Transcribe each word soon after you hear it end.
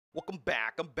Welcome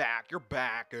back. I'm back. You're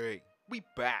back. Hey, we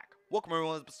back. Welcome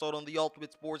everyone to this episode on the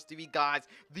Ultimate Sports TV, guys.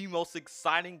 The most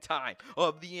exciting time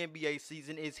of the NBA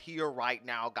season is here right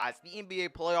now, guys. The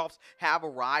NBA playoffs have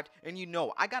arrived, and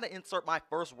I gotta insert my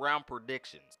first round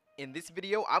predictions. In this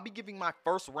video, I'll be giving my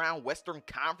first round Western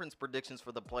Conference predictions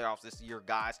for the playoffs this year,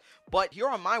 guys. But here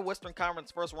are my Western Conference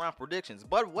first round predictions.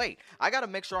 But wait, I gotta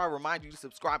make sure I remind you to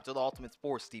subscribe to the Ultimate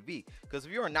Sports TV. Because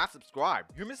if you are not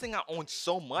subscribed, you're missing out on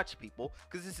so much, people.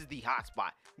 Because this is the hot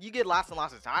spot. You get lots and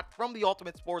lots of hot from the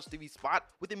Ultimate Sports TV spot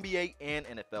with NBA and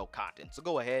NFL content. So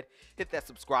go ahead, hit that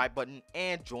subscribe button,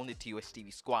 and join the TOS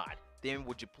TV squad. Then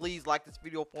would you please like this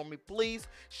video for me? Please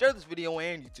share this video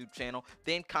and YouTube channel.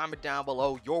 Then comment down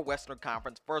below your Western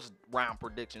Conference first round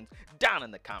predictions down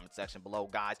in the comment section below,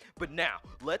 guys. But now,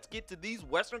 let's get to these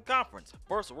Western Conference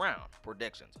first round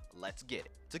predictions. Let's get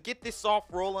it. To get this off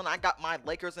rolling, I got my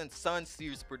Lakers and Suns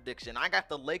series prediction. I got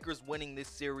the Lakers winning this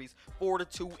series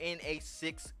 4-2 in a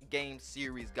 6-game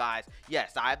series, guys.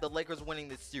 Yes, I have the Lakers winning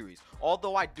this series.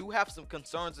 Although I do have some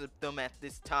concerns with them at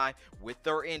this time with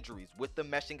their injuries, with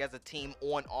them meshing as a team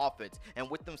on offense, and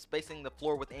with them spacing the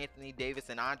floor with Anthony Davis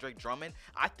and Andre Drummond.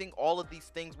 I think all of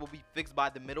these things will be fixed by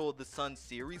the middle of the Suns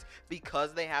series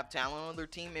because they have talent on their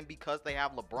team and because they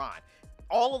have LeBron.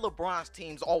 All of LeBron's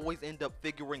teams always end up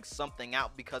figuring something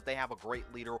out because they have a great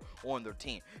leader on their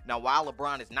team. Now, while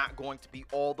LeBron is not going to be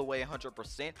all the way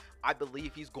 100%, I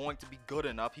believe he's going to be good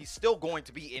enough. He's still going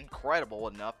to be incredible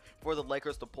enough for the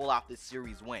Lakers to pull out this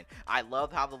series win. I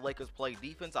love how the Lakers play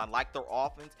defense. I like their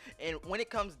offense. And when it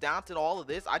comes down to all of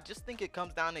this, I just think it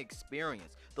comes down to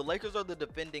experience. The Lakers are the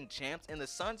defending champs, and the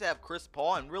Suns have Chris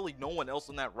Paul and really no one else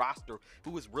on that roster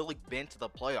who has really been to the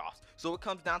playoffs. So it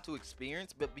comes down to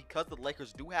experience, but because the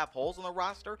Lakers do have holes on the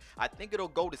roster, I think it'll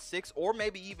go to 6 or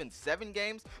maybe even 7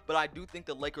 games, but I do think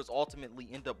the Lakers ultimately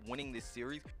end up winning this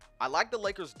series. I like the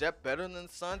Lakers' depth better than the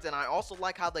Suns, and I also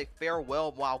like how they fare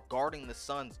well while guarding the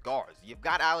Suns' guards. You've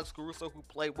got Alex Caruso, who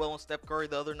played well on Steph Curry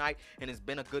the other night and has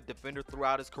been a good defender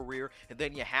throughout his career, and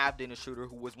then you have Dennis Schroeder,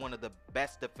 who was one of the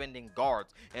best defending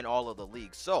guards in all of the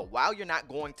league. So while you're not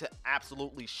going to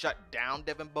absolutely shut down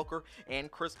Devin Booker and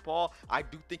Chris Paul, I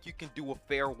do think you can do a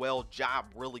farewell job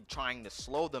really trying to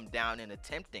slow them down and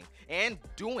attempting and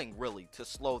doing really to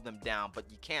slow them down, but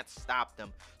you can't stop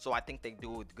them. So I think they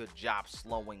do a good job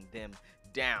slowing them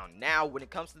down. Now, when it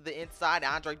comes to the inside,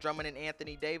 Andre Drummond and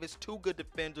Anthony Davis, two good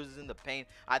defenders in the paint.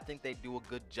 I think they do a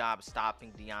good job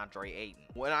stopping DeAndre Ayton.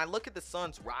 When I look at the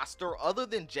Suns roster, other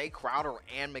than Jay Crowder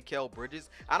and Mikal Bridges,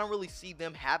 I don't really see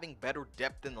them having better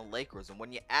depth than the Lakers. And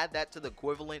when you add that to the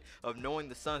equivalent of knowing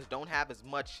the Suns don't have as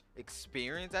much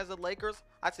experience as the Lakers,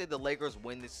 I'd say the Lakers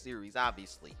win this series,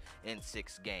 obviously, in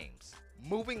 6 games.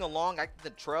 Moving along, I think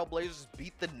the TrailBlazers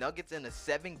beat the Nuggets in a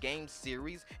 7-game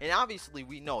series, and obviously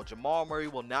we know Jamal Murray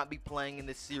will not be playing in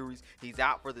this series. He's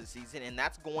out for the season, and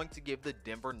that's going to give the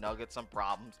Denver Nuggets some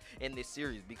problems in this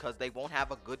series because they won't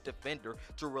have a good defender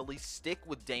to really stick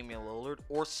with Damian Lillard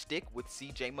or stick with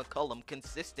CJ McCollum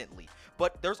consistently.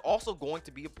 But there's also going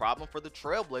to be a problem for the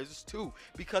TrailBlazers too,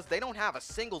 because they don't have a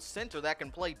single center that can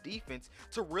play defense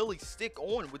to really stick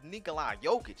on with Nikola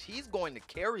Jokic. He's going to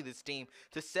carry this team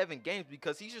to 7 games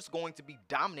because he's just going to be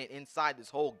dominant inside this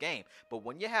whole game. But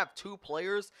when you have 2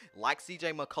 players like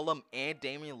CJ McCollum and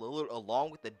Damian Lillard,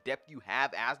 along with the depth you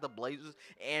have as the Blazers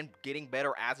and getting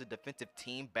better as a defensive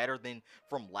team, better than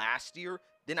from last year,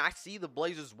 then I see the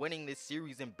Blazers winning this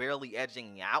series and barely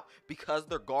edging out because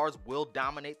their guards will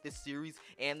dominate this series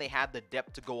and they have the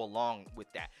depth to go along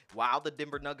with that. While the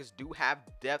Denver Nuggets do have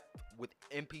depth with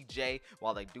MPJ,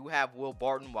 while they do have Will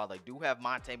Barton, while they do have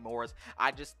Monte Morris,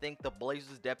 I just think the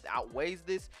Blazers' depth outweighs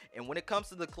this. And when it comes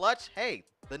to the clutch, hey,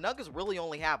 the Nuggets really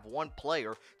only have one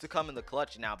player to come in the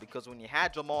clutch now, because when you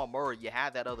had Jamal Murray, you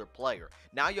had that other player.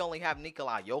 Now you only have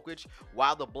Nikola Jokic,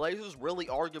 while the Blazers really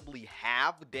arguably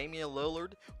have Damian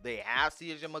Lillard, they have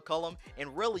CJ McCollum,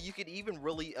 and really you could even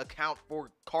really account for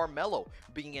Carmelo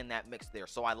being in that mix there.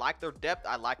 So I like their depth,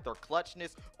 I like their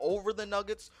clutchness over the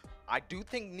Nuggets. I do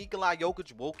think Nikola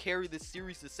Jokic will carry this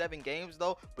series to 7 games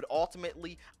though, but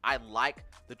ultimately I like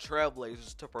the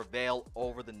TrailBlazers to prevail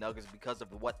over the Nuggets because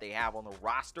of what they have on the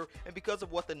roster and because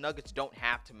of what the Nuggets don't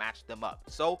have to match them up.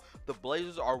 So the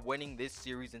Blazers are winning this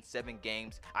series in 7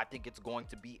 games. I think it's going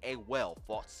to be a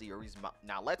well-fought series.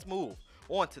 Now let's move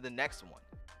on to the next one.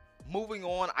 Moving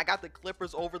on, I got the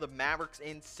Clippers over the Mavericks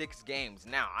in 6 games.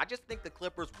 Now, I just think the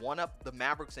Clippers one up the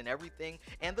Mavericks in everything,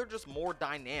 and they're just more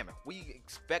dynamic. We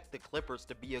expect the Clippers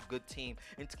to be a good team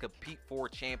and to compete for a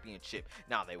championship.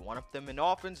 Now, they one up them in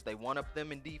offense, they one up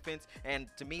them in defense, and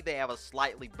to me, they have a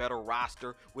slightly better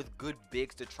roster with good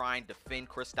bigs to try and defend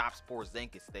Kristaps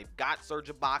Porzingis. They've got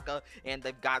Serge Ibaka and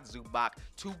they've got Zubac,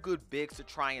 2 good bigs to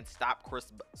try and stop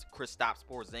Kristaps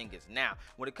Porzingis. Now,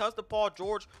 when it comes to Paul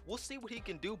George, we'll see what he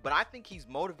can do, but I think he's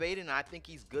motivated and I think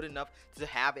he's good enough to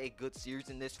have a good series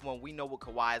in this one. We know what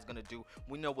Kawhi is going to do.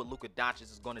 We know what Luka Doncic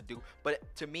is going to do, but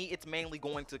to me, it's mainly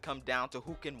going to come down to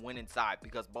who can win inside,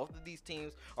 because both of these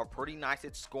teams are pretty nice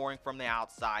at scoring from the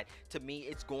outside. To me,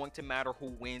 it's going to matter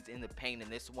who wins in the paint in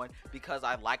this one, because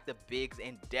I like the bigs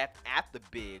and depth at the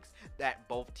bigs that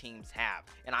both teams have,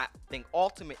 and I think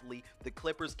ultimately the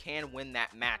Clippers can win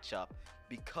that matchup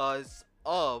because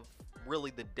of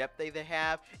really the depth they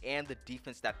have and the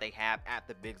defense that they have at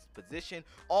the bigs position.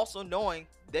 Also knowing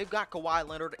they've got Kawhi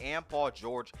Leonard and Paul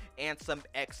George and some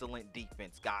excellent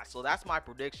defense, guys. So that's my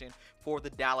prediction for the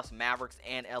Dallas Mavericks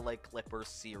and LA Clippers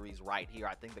series right here.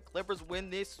 I think the Clippers win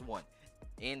this one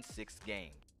in 6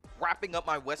 games. Wrapping up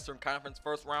my Western Conference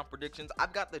first round predictions,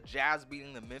 I've got the Jazz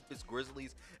beating the Memphis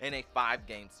Grizzlies in a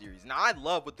 5-game series. Now, I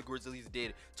love what the Grizzlies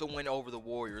did to win over the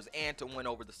Warriors and to win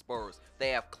over the Spurs. They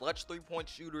have clutch 3-point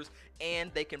shooters,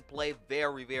 and they can play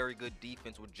very, very good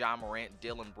defense with Ja Morant,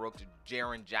 Dillon Brooks,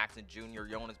 Jaren Jackson Jr.,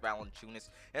 Jonas Valanciunas,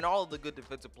 and all of the good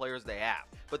defensive players they have.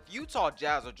 But the Utah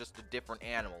Jazz are just a different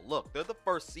animal. Look, they're the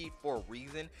first seed for a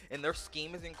reason, and their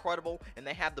scheme is incredible, and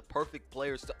they have the perfect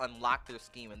players to unlock their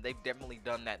scheme, and they've definitely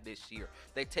done that this year.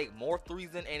 They take more threes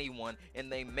than anyone,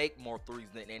 and they make more threes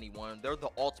than anyone. They're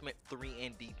the ultimate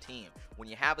 3-and-D team. When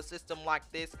you have a system like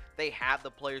this, they have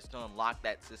the players to unlock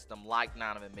that system, like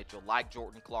Donovan Mitchell, like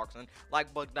Jordan Clarkson,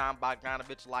 like Bogdan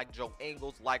Bogdanovic, like Joe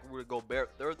Ingles, like Rudy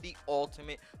Gobert. They're the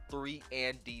ultimate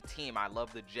 3-and-D team. I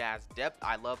love the Jazz depth.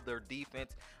 I love their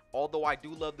defense. Although I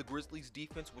do love the Grizzlies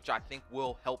defense, which I think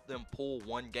will help them pull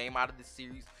one game out of this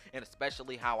series, and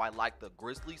especially how I like the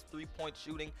Grizzlies 3-point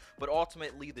shooting. But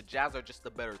ultimately, the Jazz are just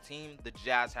a better team. The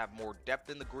Jazz have more depth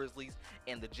than the Grizzlies,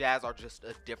 and the Jazz are just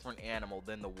a different animal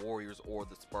than the Warriors or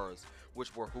the Spurs,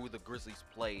 which were who the Grizzlies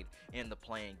played in the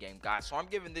playing game, guys. So I'm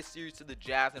giving this series to the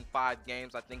Jazz in 5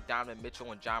 games. I think Donovan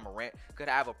Mitchell and Ja Morant could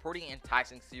have a pretty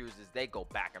enticing series as they go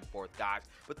back and forth, guys.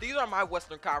 But these are my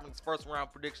Western Conference first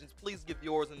round predictions. Please give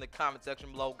yours in the comment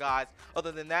section below, guys.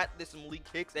 Other than that, this is Malik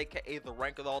Hicks, aka the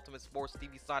Rank of the Ultimate Sports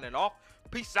TV, signing off.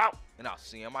 Peace out, and I'll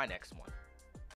see you in my next one.